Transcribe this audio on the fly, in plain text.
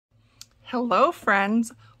Hello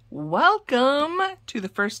friends, welcome to the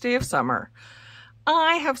first day of summer.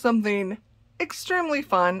 I have something extremely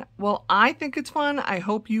fun. Well, I think it's fun. I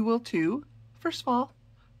hope you will too. First of all,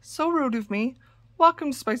 so rude of me.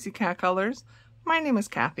 Welcome to Spicy Cat Colors. My name is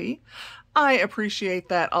Kathy. I appreciate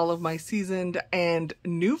that all of my seasoned and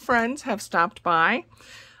new friends have stopped by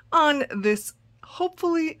on this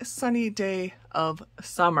hopefully sunny day of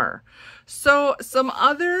summer. So some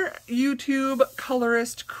other YouTube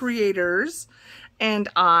colorist creators and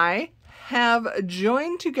I have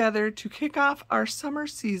joined together to kick off our summer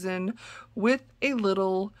season with a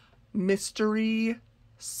little mystery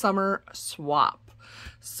summer swap.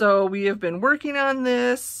 So we have been working on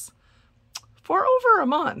this for over a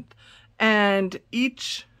month and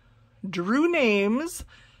each drew names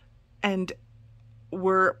and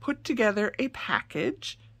were put together a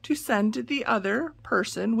package to send to the other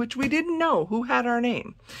person, which we didn't know who had our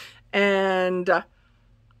name. And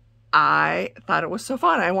I thought it was so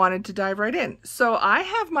fun. I wanted to dive right in. So I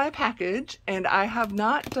have my package and I have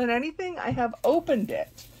not done anything. I have opened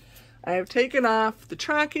it. I have taken off the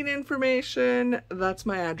tracking information. That's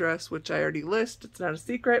my address, which I already list. It's not a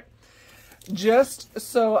secret. Just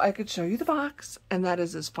so I could show you the box. And that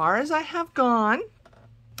is as far as I have gone.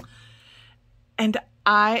 And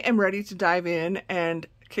I am ready to dive in and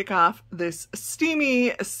kick off this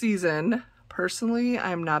steamy season. Personally,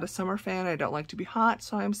 I'm not a summer fan. I don't like to be hot,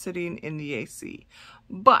 so I'm sitting in the AC.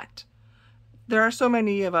 But there are so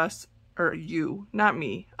many of us, or you, not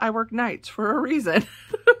me. I work nights for a reason.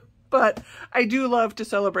 But I do love to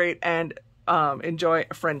celebrate and enjoy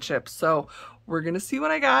friendships. So we're going to see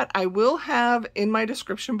what I got. I will have in my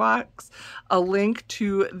description box a link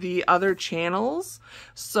to the other channels.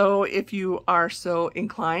 So if you are so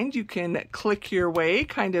inclined, you can click your way,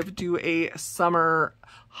 kind of do a summer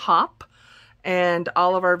hop. And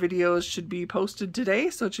all of our videos should be posted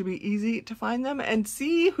today, so it should be easy to find them and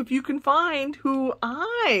see if you can find who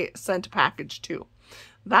I sent a package to.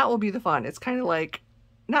 That will be the fun. It's kind of like,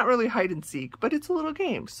 not really hide and seek, but it's a little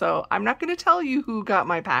game. So I'm not going to tell you who got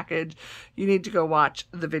my package. You need to go watch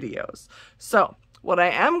the videos. So what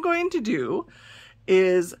I am going to do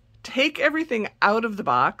is take everything out of the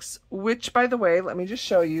box, which, by the way, let me just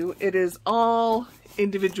show you, it is all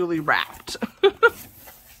individually wrapped.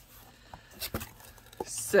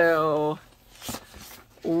 So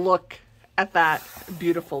look at that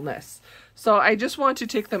beautifulness. So I just want to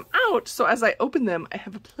take them out so as I open them, I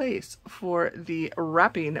have a place for the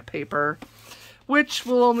wrapping paper, which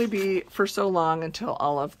will only be for so long until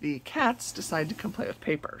all of the cats decide to come play with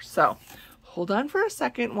paper. So hold on for a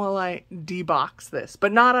second while I debox this,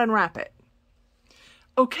 but not unwrap it.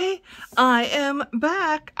 Okay, I am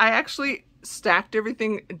back. I actually stacked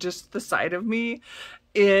everything just the side of me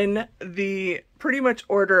in the pretty much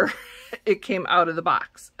order it came out of the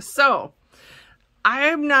box. So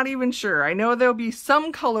I'm not even sure. I know there'll be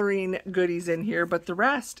some coloring goodies in here, but the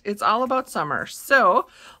rest, it's all about summer. So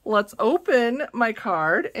let's open my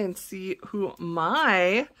card and see who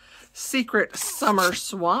my secret summer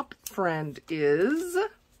swap friend is.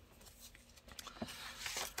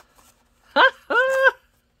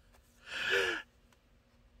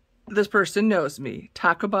 This person knows me.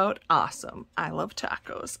 Talk about awesome. I love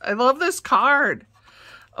tacos. I love this card.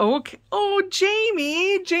 Okay. Oh,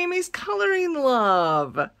 Jamie. Jamie's coloring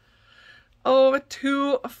love. Oh,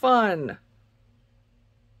 too fun.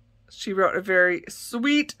 She wrote a very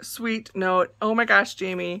sweet, sweet note. Oh my gosh,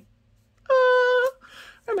 Jamie.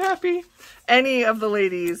 I'm happy. Any of the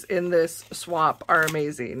ladies in this swap are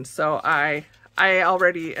amazing. So I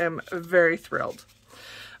already am very thrilled.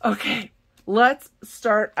 Okay, let's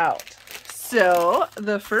start out. So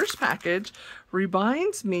the first package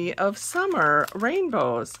reminds me of summer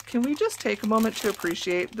rainbows. Can we just take a moment to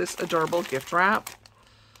appreciate this adorable gift wrap?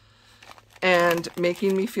 And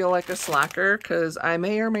making me feel like a slacker, because I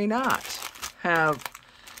may or may not have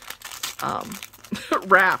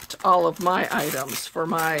wrapped all of my items for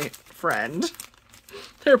my friend.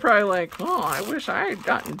 They're probably like, oh, I wish I had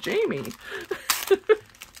gotten Jamie.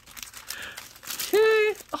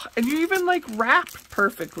 Okay. Oh, and you even like wrap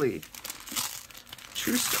perfectly.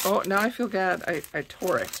 Oh, now I feel bad. I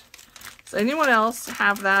tore it. Does anyone else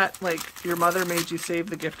have that? Like your mother made you save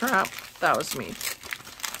the gift wrap? That was me.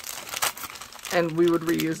 And we would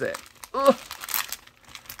reuse it. Ugh.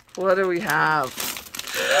 What do we have?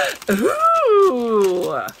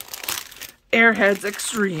 Ooh! Airheads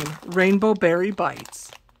Extreme Rainbow Berry Bites.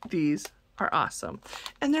 These are awesome.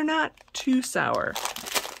 And they're not too sour.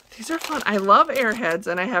 These are fun. I love Airheads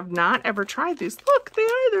and I have not ever tried these. Look,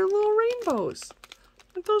 they're little rainbows.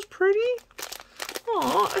 Aren't those pretty?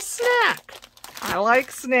 Oh, a snack. I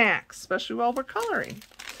like snacks, especially while we're coloring.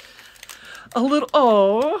 a little,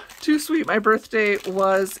 oh, too sweet. My birthday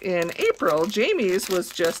was in April. Jamie's was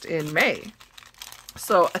just in May.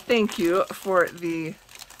 So a thank you for the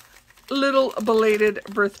little belated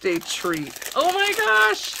birthday treat. Oh my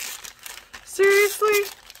gosh.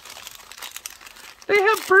 Seriously? They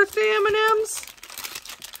have birthday M&Ms?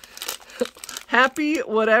 Happy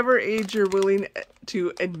whatever age you're willing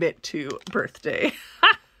to admit to birthday.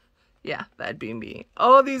 Yeah, that'd be me.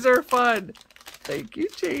 Oh, these are fun. Thank you,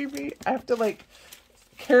 Jamie. I have to like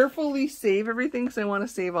carefully save everything because I want to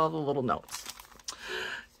save all the little notes.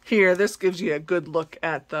 Here, this gives you a good look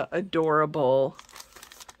at the adorable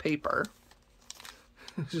paper.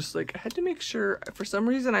 Just like, I had to make sure, for some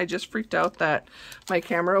reason I just freaked out that my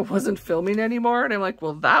camera wasn't filming anymore. And I'm like,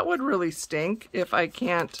 well, that would really stink if I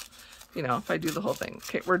can't, you know, if I do the whole thing.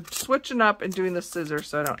 Okay, we're switching up and doing the scissors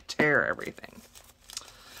so I don't tear everything.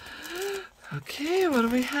 Okay, what do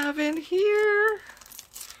we have in here?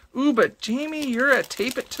 Ooh, but Jamie, you're a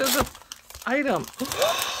tape it to the item.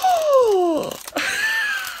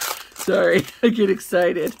 Sorry, I get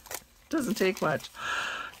excited. Doesn't take much.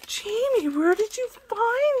 Jamie, where did you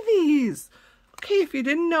find these? Okay, if you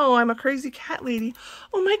didn't know, I'm a crazy cat lady.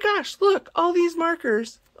 Oh my gosh, look, all these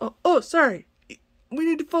markers. Oh, sorry. We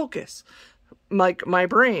need to focus. Like my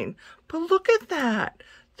brain. But look at that.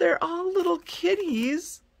 They're all little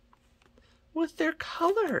kitties with their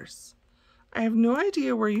colors. I have no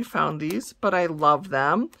idea where you found these, but I love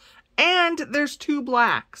them. And there's 2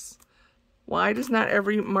 blacks. Why does not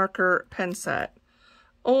every marker pen set?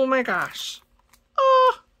 Oh my gosh.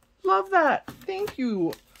 Oh, love that. Thank you.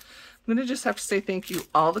 I'm going to just have to say thank you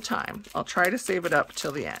all the time. I'll try to save it up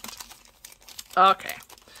till the end. Okay.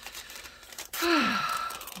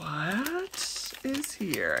 What is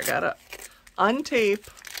here? I gotta untape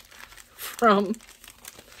from...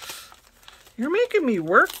 You're making me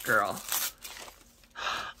work, girl.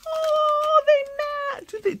 Oh, they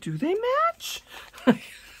match. Do they match?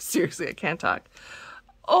 Seriously, I can't talk.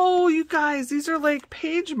 Oh, you guys, these are like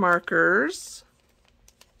page markers.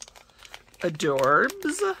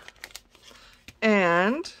 Adorbs.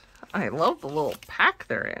 And I love the little pack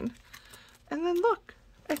they're in. And then look,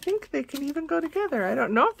 I think they can even go together. I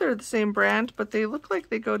don't know if they're the same brand, but they look like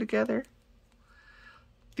they go together.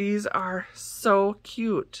 These are so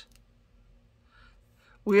cute.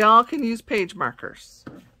 We all can use page markers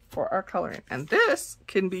for our coloring. And this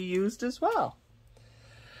can be used as well.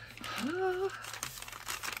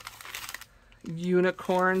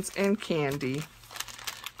 Unicorns and candy.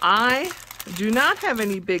 I do not have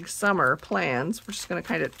any big summer plans. We're just going to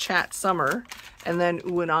kind of chat summer and then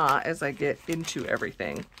ooh and ah as I get into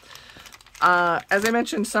everything. As I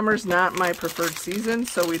mentioned, summer's not my preferred season,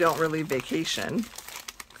 so we don't really vacation.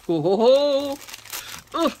 Oh,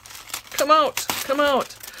 come out, come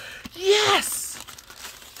out. Yes,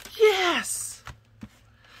 yes,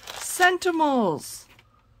 Sentimals.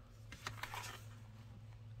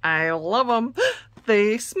 I love them.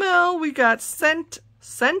 They smell. We got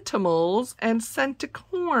Sentimals and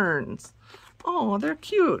Centicorns. Oh, they're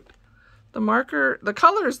cute. The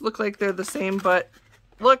colors look like they're the same, but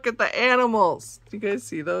look at the animals. Do you guys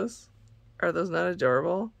see those? Are those not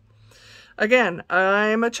adorable? Again,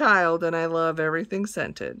 I'm a child and I love everything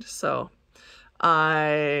scented. So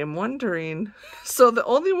I'm wondering. So the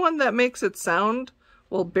only one that makes it sound,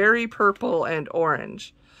 well, berry purple and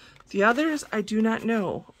orange. The others, I do not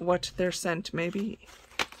know what their scent may be.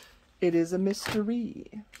 It is a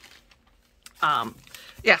mystery.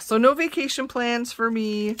 Yeah, so no vacation plans for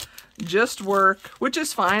me, just work, which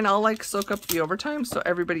is fine. I'll like soak up the overtime so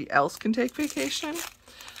everybody else can take vacation.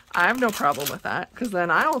 I have no problem with that because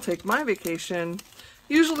then I will take my vacation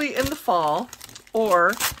usually in the fall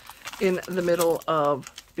or in the middle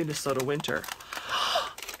of Minnesota winter.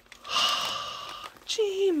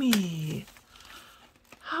 Jamie,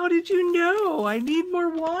 how did you know? I need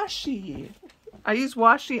more washi. I use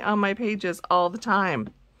washi on my pages all the time.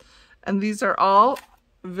 And these are all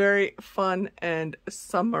very fun and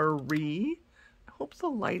summery. I hope the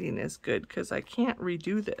lighting is good because I can't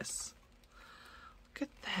redo this. Look at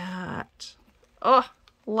that. Oh,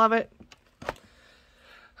 love it.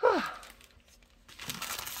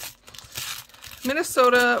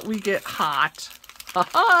 Minnesota, we get hot.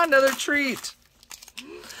 Haha, another treat.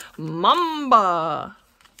 Mamba.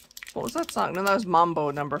 What was that song? No, that was Mambo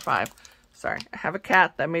number 5. Sorry, I have a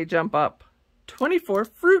cat that may jump up. 24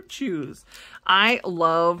 fruit chews. I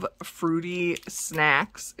love fruity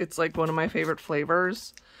snacks. It's like one of my favorite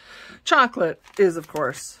flavors. Chocolate is, of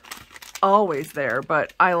course, always there,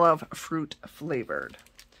 but I love fruit flavored.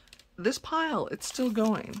 This pile, it's still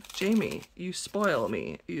going. Jamie, you spoil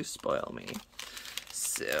me. You spoil me.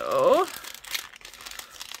 So,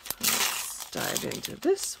 let's dive into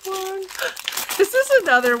this one. This is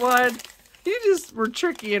another one. You just were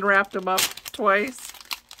tricky and wrapped them up twice.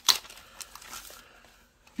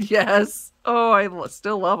 Yes. Oh, I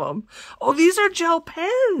still love them. Oh, these are gel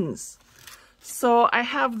pens. So I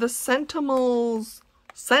have the Sentimals,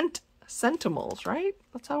 right?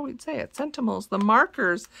 That's how we'd say it. Sentimals, the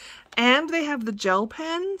markers, and they have the gel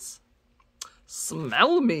pens.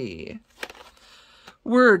 Smell me.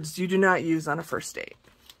 Words you do not use on a first date.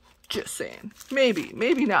 Just saying. Maybe,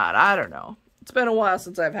 maybe not. I don't know. It's been a while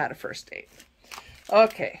since I've had a first date.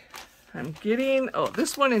 Okay. I'm getting... Oh,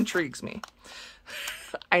 this one intrigues me.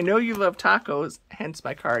 I know you love tacos, hence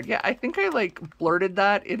my card. Yeah, I think I like blurted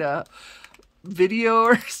that in a video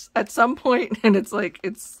or at some point, and it's like,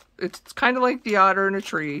 it's kind of like the otter in a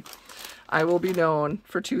tree. I will be known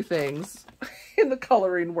for two things in the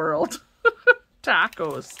coloring world.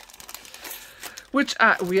 Tacos. Which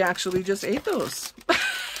we actually just ate those.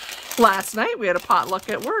 Last night we had a potluck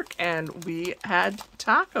at work and we had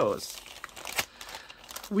tacos.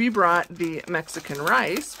 We brought the Mexican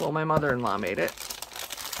rice. Well, my mother-in-law made it.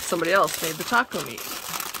 Somebody else made the taco meat.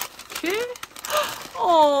 Okay.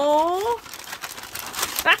 Oh.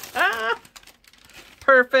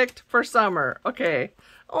 Perfect for summer. Okay.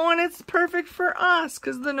 Oh, and it's perfect for us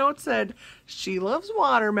because the note said she loves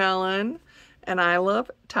watermelon and I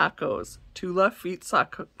love tacos. Two Lafitte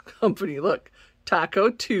Sock Company. Look, Taco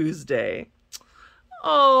Tuesday.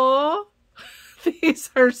 Oh, these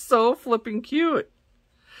are so flipping cute.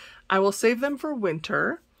 I will save them for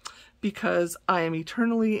winter because I am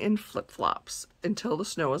eternally in flip-flops until the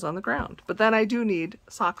snow is on the ground. But then I do need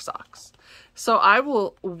socks. So I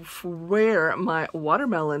will wear my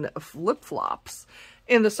watermelon flip-flops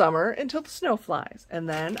in the summer until the snow flies. And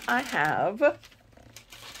then I have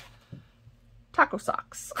taco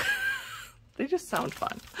socks. They just sound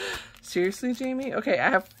fun. Seriously, Jamie? Okay, I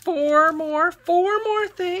have four more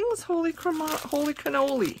things. Holy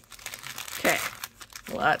cannoli. Okay,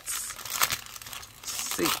 let's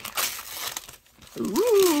see.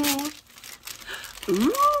 Ooh.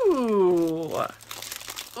 Ooh.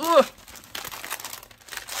 Ugh.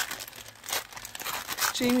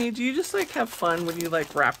 Jamie, do you just like have fun when you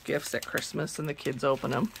like wrap gifts at Christmas and the kids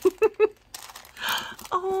open them?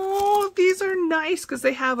 Oh, these are nice because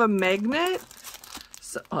they have a magnet.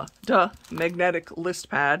 So, magnetic list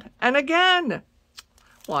pad. And again,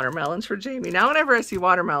 watermelons for Jamie. Now whenever I see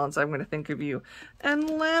watermelons, I'm going to think of you. And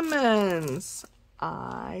lemons.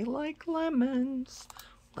 I like lemons.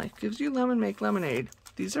 Life gives you lemon, make lemonade.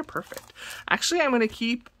 These are perfect. Actually, I'm going to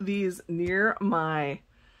keep these near my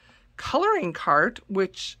coloring cart,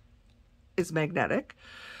 which is magnetic.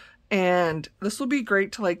 And this will be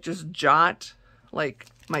great to like just jot like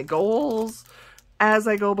my goals as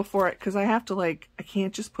I go before it, because I have to like, I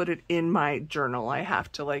can't just put it in my journal. I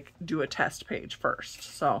have to like do a test page first.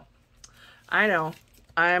 So I know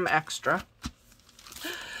I'm extra.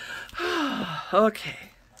 Okay.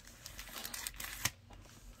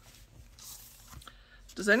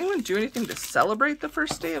 Does anyone do anything to celebrate the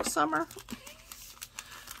first day of summer?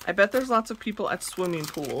 I bet there's lots of people at swimming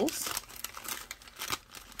pools,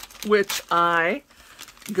 which I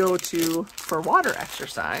go to for water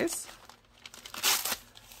exercise.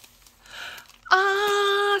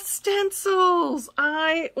 Stencils!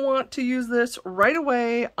 I want to use this right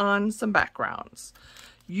away on some backgrounds.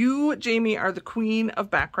 You, Jamie, are the queen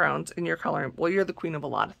of backgrounds in your coloring. Well, you're the queen of a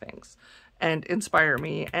lot of things and inspire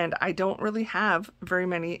me. And I don't really have very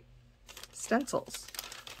many stencils,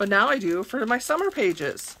 but now I do for my summer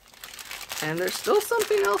pages. And there's still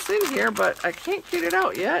something else in here, but I can't get it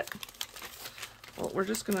out yet. Well, we're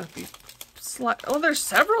just gonna be oh, there's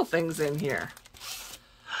several things in here.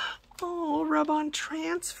 Oh, rub-on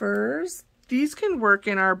transfers. These can work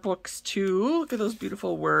in our books too. Look at those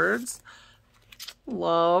beautiful words.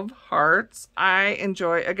 Love, hearts. I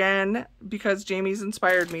enjoy, again, because Jamie's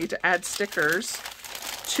inspired me to add stickers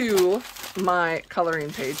to my coloring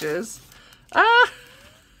pages.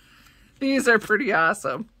 These are pretty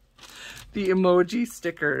awesome. The emoji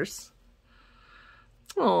stickers.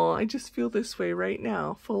 Oh, I just feel this way right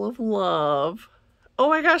now, full of love. Oh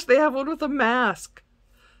my gosh, they have one with a mask.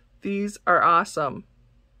 These are awesome.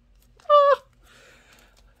 Oh,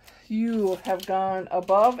 you have gone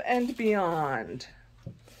above and beyond.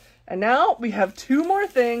 And now we have two more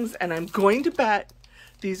things, and I'm going to bet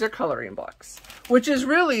these are coloring books, which is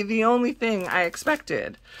really the only thing I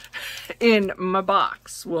expected in my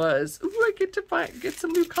box was, ooh, I get to get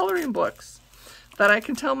some new coloring books that I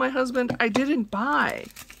can tell my husband I didn't buy,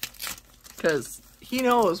 because he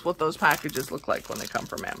knows what those packages look like when they come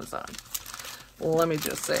from Amazon. Well, let me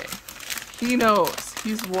just say, he knows.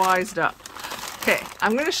 He's wised up. Okay,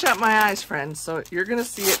 I'm going to shut my eyes, friends, so you're going to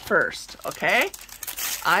see it first, okay?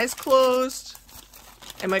 Eyes closed.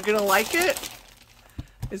 Am I going to like it?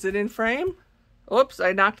 Is it in frame? Oops,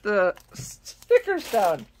 I knocked the stickers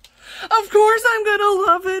down. Of course I'm going to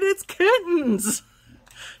love it. It's kittens.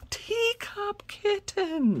 Teacup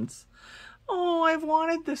kittens. Oh, I've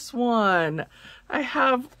wanted this one. I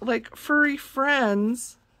have like furry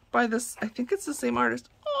friends by this, I think it's the same artist.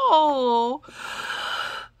 Oh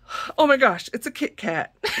my gosh, it's a Kit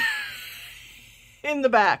Kat in the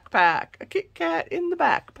backpack. A Kit Kat in the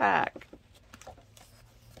backpack.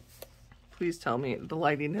 Please tell me the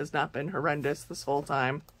lighting has not been horrendous this whole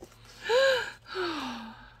time.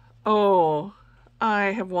 Oh, I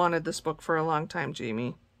have wanted this book for a long time,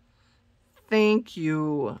 Jamie. Thank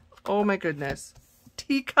you. Oh my goodness.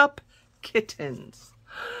 Teacup kittens.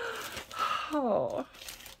 Oh,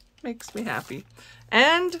 makes me happy.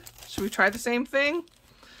 And should we try the same thing?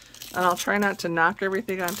 And I'll try not to knock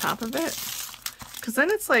everything on top of it, because then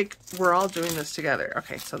it's like we're all doing this together.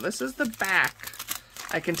 Okay, so this is the back.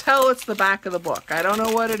 I can tell it's the back of the book. I don't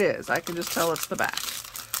know what it is. I can just tell it's the back.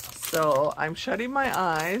 So I'm shutting my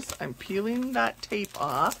eyes. I'm peeling that tape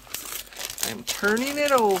off. I'm turning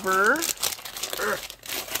it over.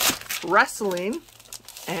 Wrestling.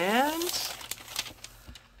 And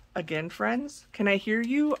again, friends, can I hear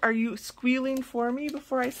you? Are you squealing for me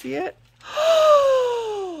before I see it?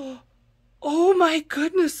 Oh my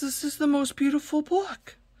goodness, this is the most beautiful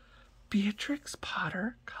book. Beatrix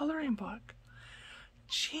Potter coloring book.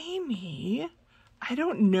 Jamie, I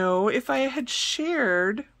don't know if I had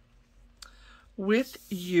shared with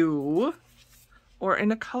you or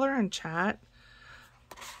in a color on chat.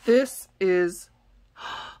 This is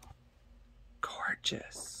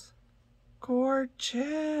gorgeous.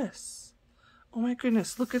 Gorgeous. Oh my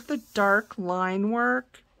goodness, look at the dark line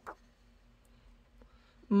work.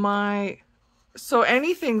 So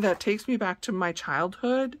anything that takes me back to my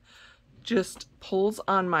childhood just pulls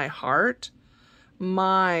on my heart.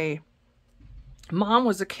 My mom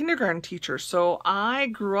was a kindergarten teacher, so I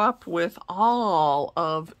grew up with all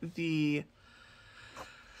of the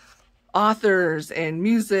authors and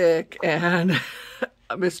music and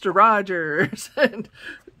Mr. Rogers and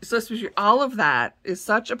Sesame Street. All of that is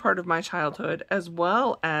such a part of my childhood, as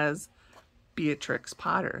well as Beatrix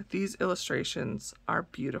Potter. These illustrations are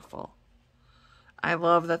beautiful. I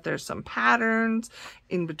love that there's some patterns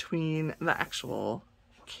in between the actual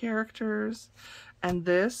characters. And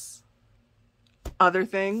this other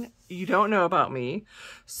thing you don't know about me.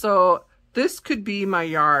 So this could be my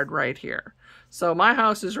yard right here. So my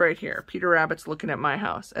house is right here. Peter Rabbit's looking at my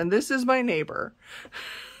house. And this is my neighbor.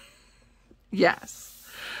 Yes.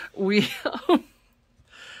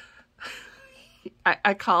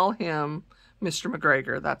 I call him Mr.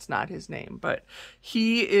 McGregor. That's not his name, but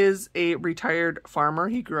he is a retired farmer.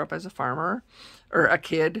 He grew up as a farmer, or a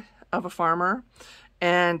kid of a farmer.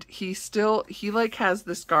 And he like has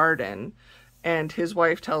this garden, and his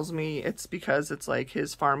wife tells me it's because it's like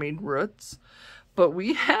his farming roots. But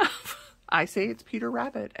we have, I say it's Peter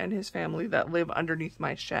Rabbit and his family that live underneath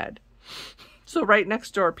my shed. So right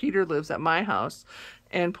next door, Peter lives at my house.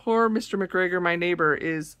 And poor Mr. McGregor, my neighbor,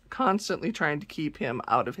 is constantly trying to keep him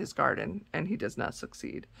out of his garden, and he does not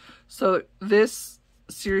succeed. So this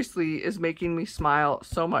seriously is making me smile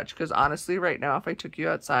so much, because honestly, right now, if I took you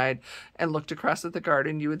outside and looked across at the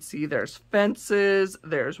garden, you would see there's fences,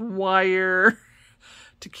 there's wire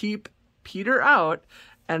to keep Peter out,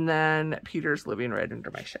 and then Peter's living right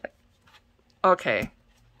under my shed. Okay,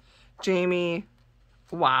 Jamie,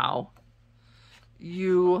 wow.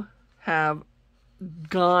 You have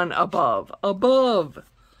gone above.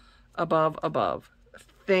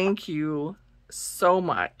 Thank you so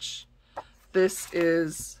much. This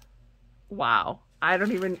is, wow. I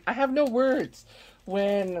have no words.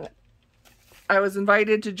 When I was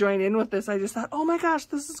invited to join in with this, I just thought, oh my gosh,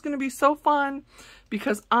 this is going to be so fun,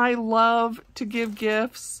 because I love to give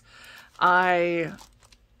gifts. I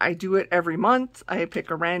do it every month. I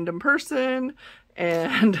pick a random person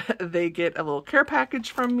and they get a little care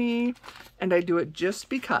package from me, and I do it just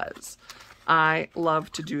because I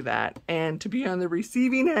love to do that, and to be on the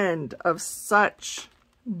receiving end of such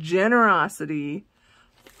generosity,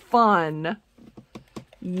 fun,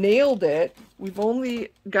 nailed it. We've only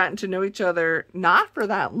gotten to know each other not for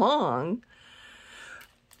that long,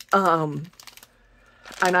 and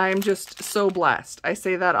I'm just so blessed. I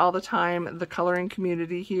say that all the time. The coloring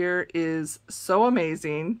community here is so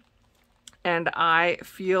amazing. And I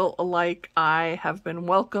feel like I have been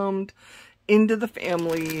welcomed into the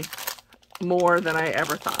family more than I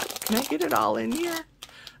ever thought. Can I get it all in here?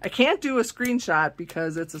 I can't do a screenshot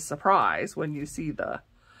because it's a surprise when you see the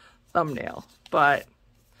thumbnail. But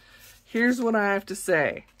here's what I have to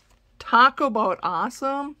say. Talk about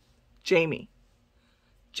awesome. Jamie's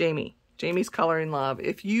Coloring Love.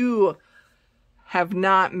 If you have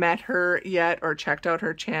not met her yet or checked out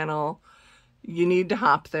her channel, you need to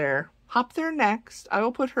hop there. Hop there next. I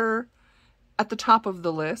will put her at the top of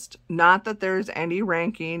the list. Not that there's any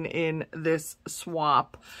ranking in this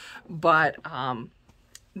swap, but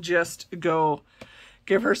just go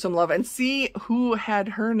give her some love and see who had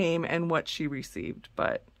her name and what she received.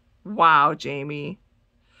 But wow, Jamie,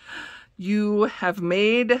 you have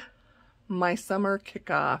made my summer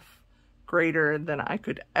kickoff greater than I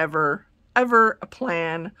could ever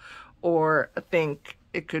plan or think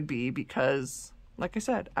it could be, because like I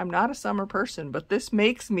said, I'm not a summer person, but this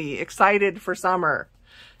makes me excited for summer.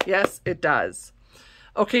 Yes, it does.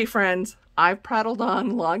 Okay, friends, I've prattled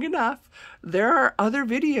on long enough. There are other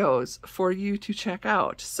videos for you to check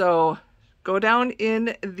out. So go down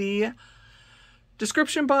in the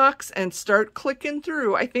description box and start clicking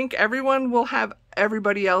through. I think everyone will have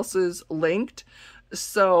everybody else's linked.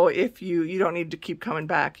 So if you don't need to keep coming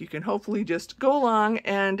back, you can hopefully just go along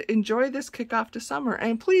and enjoy this kickoff to summer.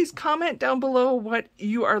 And please comment down below what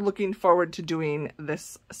you are looking forward to doing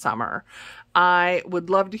this summer. I would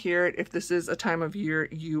love to hear it if this is a time of year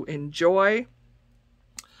you enjoy.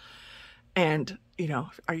 And, you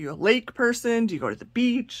know, are you a lake person? Do you go to the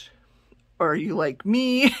beach? Or are you like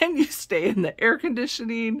me and you stay in the air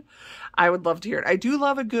conditioning? I would love to hear it. I do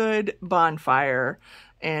love a good bonfire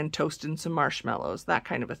and toasting some marshmallows, that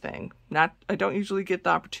kind of a thing. I don't usually get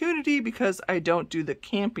the opportunity because I don't do the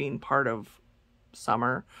camping part of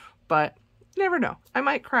summer, but you never know. I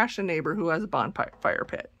might crash a neighbor who has a bonfire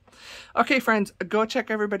pit. Okay, friends, go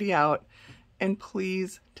check everybody out, and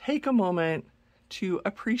please take a moment to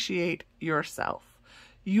appreciate yourself.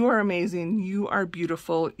 You are amazing. You are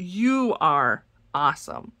beautiful. You are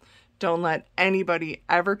awesome. Don't let anybody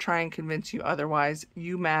ever try and convince you otherwise.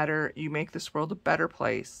 You matter. You make this world a better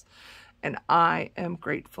place. And I am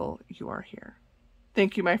grateful you are here.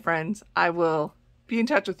 Thank you, my friends. I will be in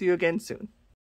touch with you again soon.